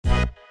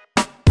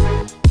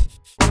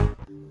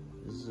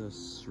This is a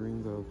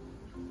string of,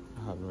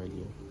 I have no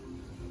idea.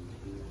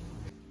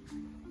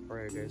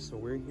 Alright guys, so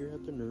we're here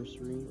at the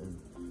nursery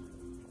and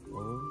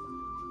oh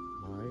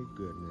my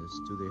goodness,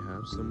 do they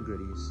have some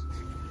goodies.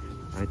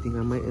 I think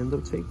I might end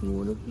up taking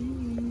one of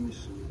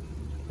these.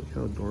 Look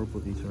how adorable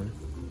these are.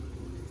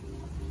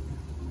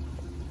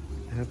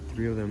 I have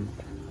 3 of them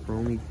for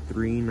only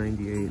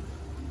 $3.98.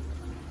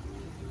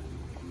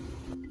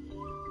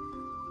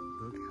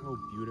 Look how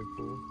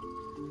beautiful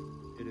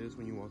it is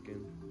when you walk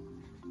in.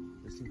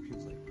 This thing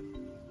feels like,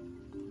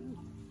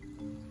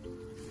 oh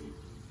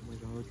my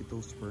god, look at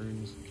those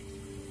ferns.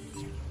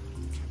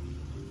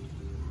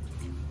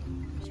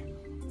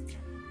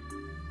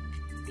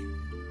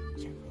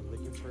 I'm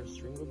looking for a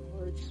string of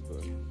parts,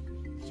 but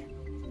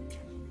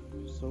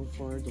so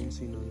far I don't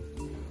see none.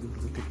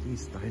 Look at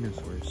these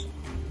dinosaurs.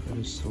 That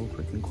is so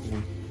freaking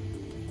cool.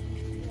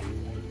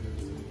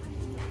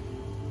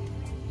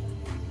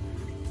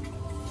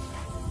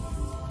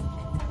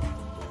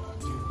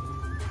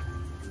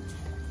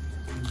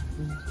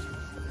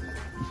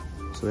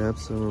 So they have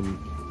some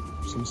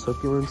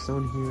succulents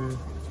down here.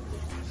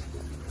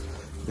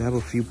 They have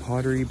a few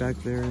pottery back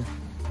there.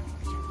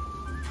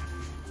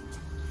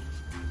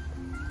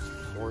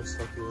 More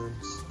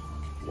succulents.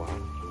 Wow,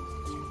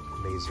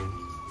 amazing.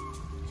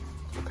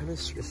 What kind of,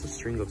 it's a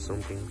string of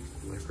something.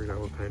 I forgot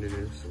what kind it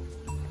is.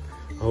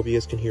 I hope you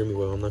guys can hear me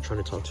well. I'm not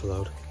trying to talk too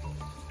loud.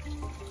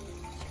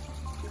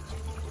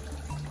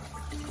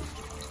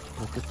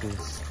 Look at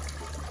this.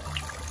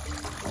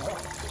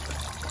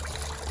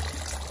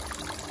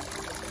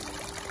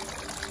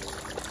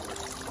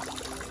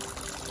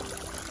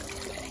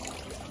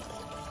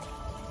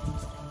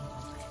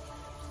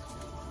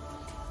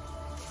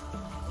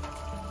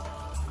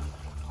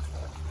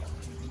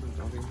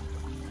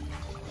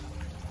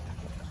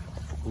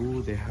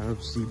 Ooh, they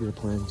have zebra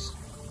plants.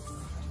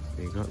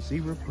 They got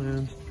zebra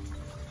plants.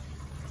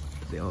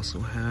 They also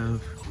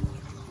have,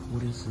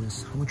 what is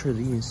this? How much are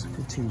these?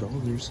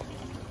 $15.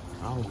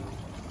 Wow.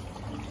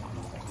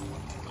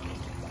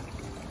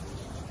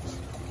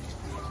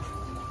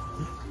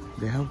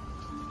 They have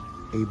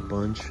a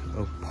bunch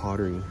of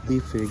pottery.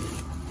 Leaf fig.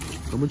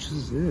 How much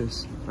is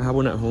this? I have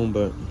one at home,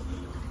 but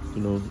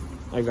you know,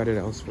 I got it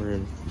elsewhere,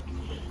 and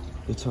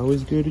it's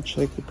always good to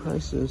check the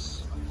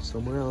prices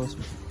somewhere else.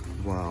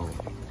 Wow,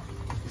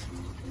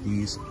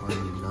 these are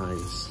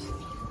nice.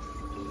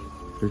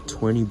 They're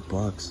 20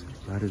 bucks.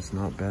 That is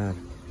not bad.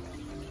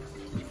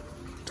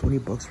 20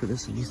 bucks for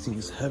this, and these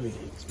things is heavy.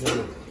 It's made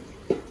of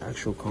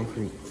actual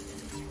concrete.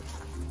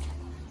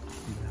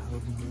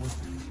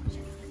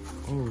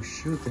 Oh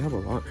shoot, they have a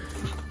lot.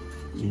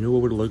 You know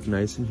what would look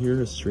nice in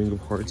here? A string of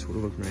hearts would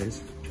look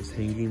nice. Just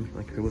hanging,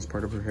 like if it was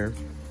part of her hair.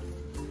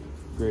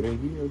 Great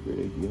idea, great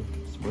idea.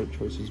 Smart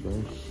choices,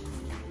 man.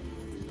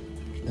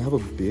 They have a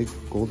big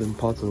golden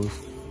pothos.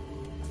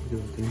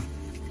 Look at that thing.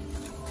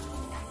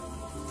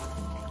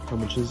 How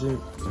much is it?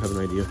 I have an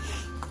idea.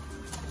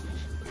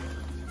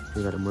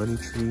 They got a money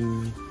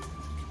tree.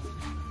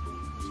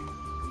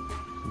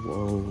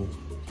 Whoa.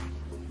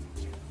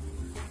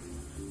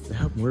 They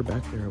have more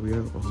back there. Are we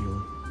out? Oh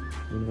no.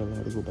 We're not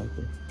allowed to go back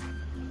there.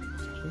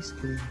 Just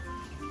kidding.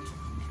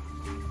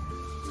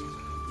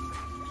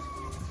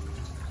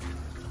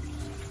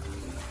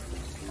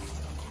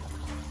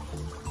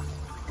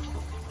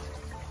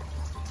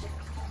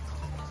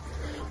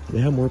 They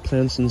have more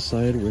plants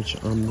inside, which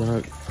I'm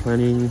not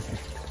planning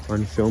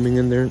on filming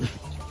in there,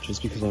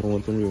 just because I don't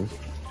want them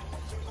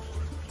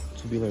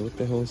to be like, what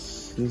the hell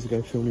is this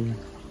guy filming?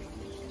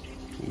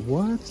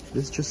 What?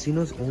 This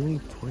Jacino's only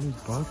 20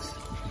 bucks?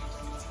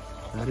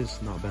 That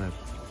is not bad.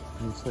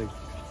 It's like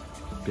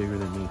bigger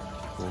than me.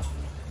 Well,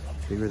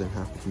 bigger than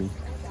half of me.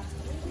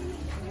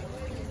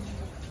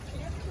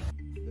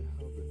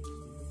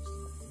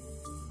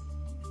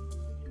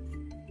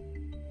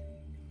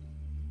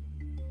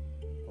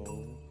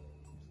 Oh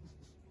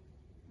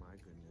my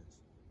goodness.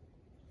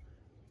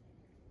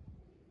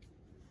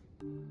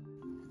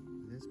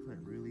 This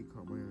plant really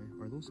caught my eye.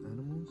 Are those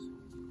animals?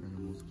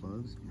 Animals,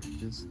 bugs?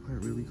 This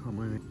plant really caught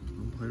my eye.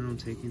 I'm planning on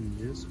taking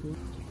this one,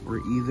 or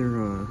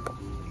either a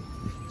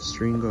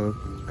string of,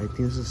 I think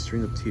this is a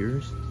string of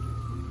tears.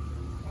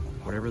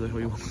 Whatever the hell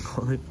you want to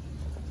call it.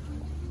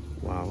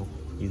 Wow,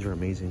 these are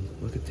amazing.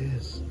 Look at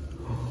this.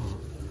 Oh,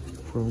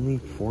 for only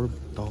 $4,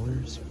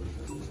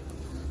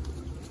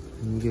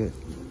 and you get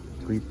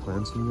 3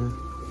 plants in there.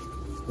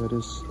 That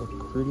is a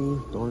pretty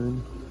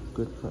darn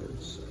good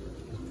price.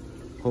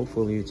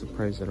 Hopefully it's a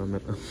price that I'm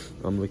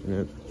looking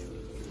at.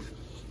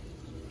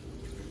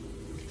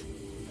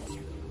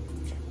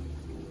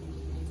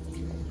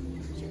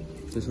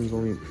 This one's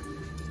only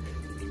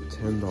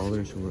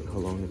 $10 for how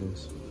long it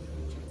is.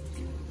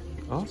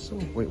 Also,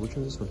 wait, which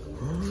one is this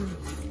one?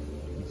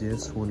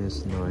 This one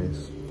is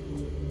nice.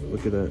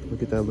 Look at that.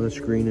 Look at that little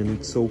screen, and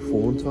it's so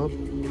full on top.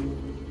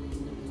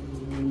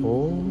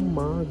 Oh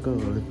my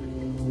god.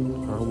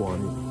 I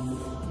want it.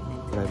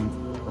 But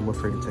I'm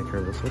afraid to take care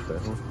of this. What the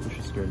hell? This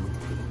just scared me.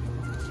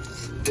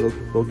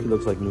 Loki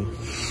looks like me.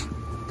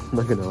 I'm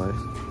not gonna lie.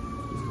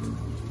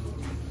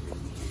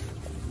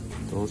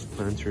 Those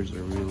planters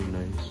are really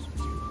nice.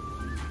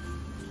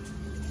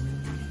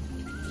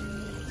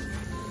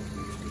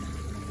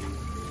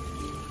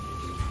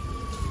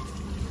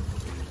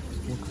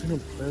 What kind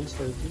of plants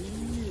are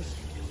these?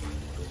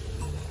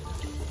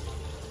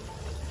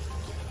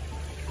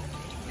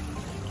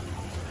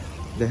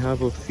 They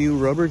have a few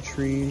rubber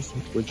trees,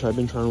 which I've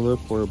been trying to look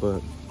for,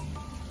 but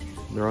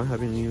they're not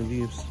having any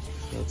leaves,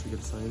 so that's a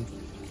good sign.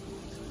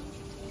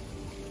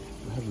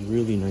 I have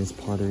really nice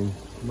pottery.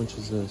 How much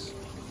is this?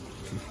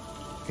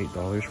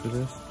 $8 for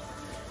this?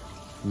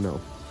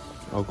 No,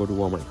 I'll go to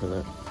Walmart for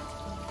that.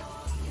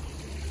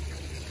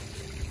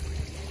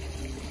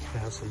 I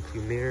have some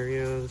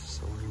plumerias,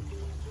 some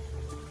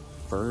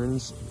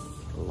ferns,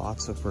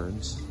 lots of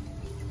ferns.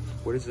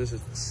 What is this?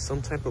 It's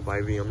some type of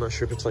ivy. I'm not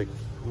sure if it's like,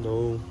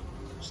 no,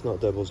 it's not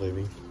devil's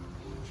ivy.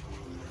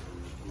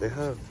 They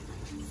have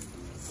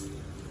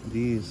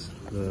these,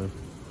 no,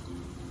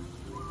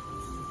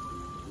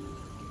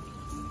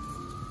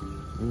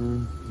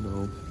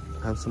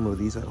 I have some of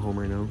these at home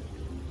right now.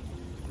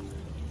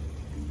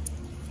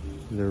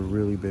 They're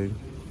really big.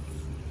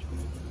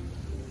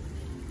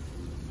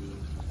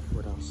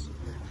 What else?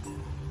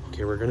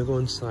 Okay, we're gonna go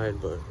inside,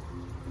 but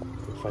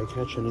if I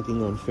catch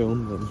anything on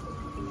film, then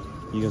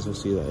you guys will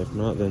see that. If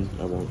not, then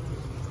I won't.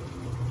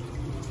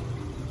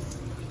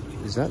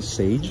 Is that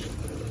sage?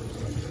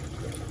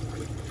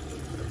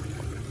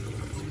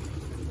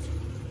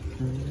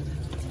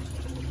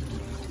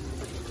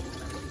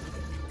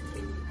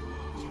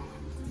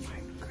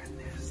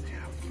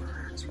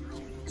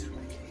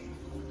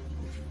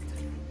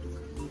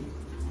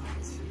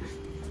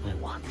 I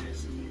want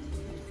this.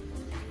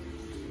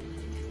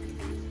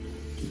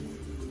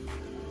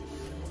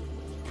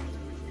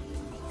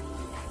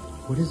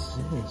 What is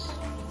this?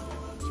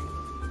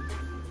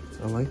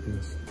 I like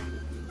this.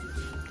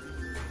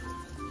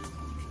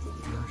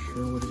 I'm not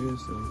sure what it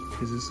is though.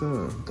 Is this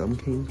a gum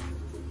cane?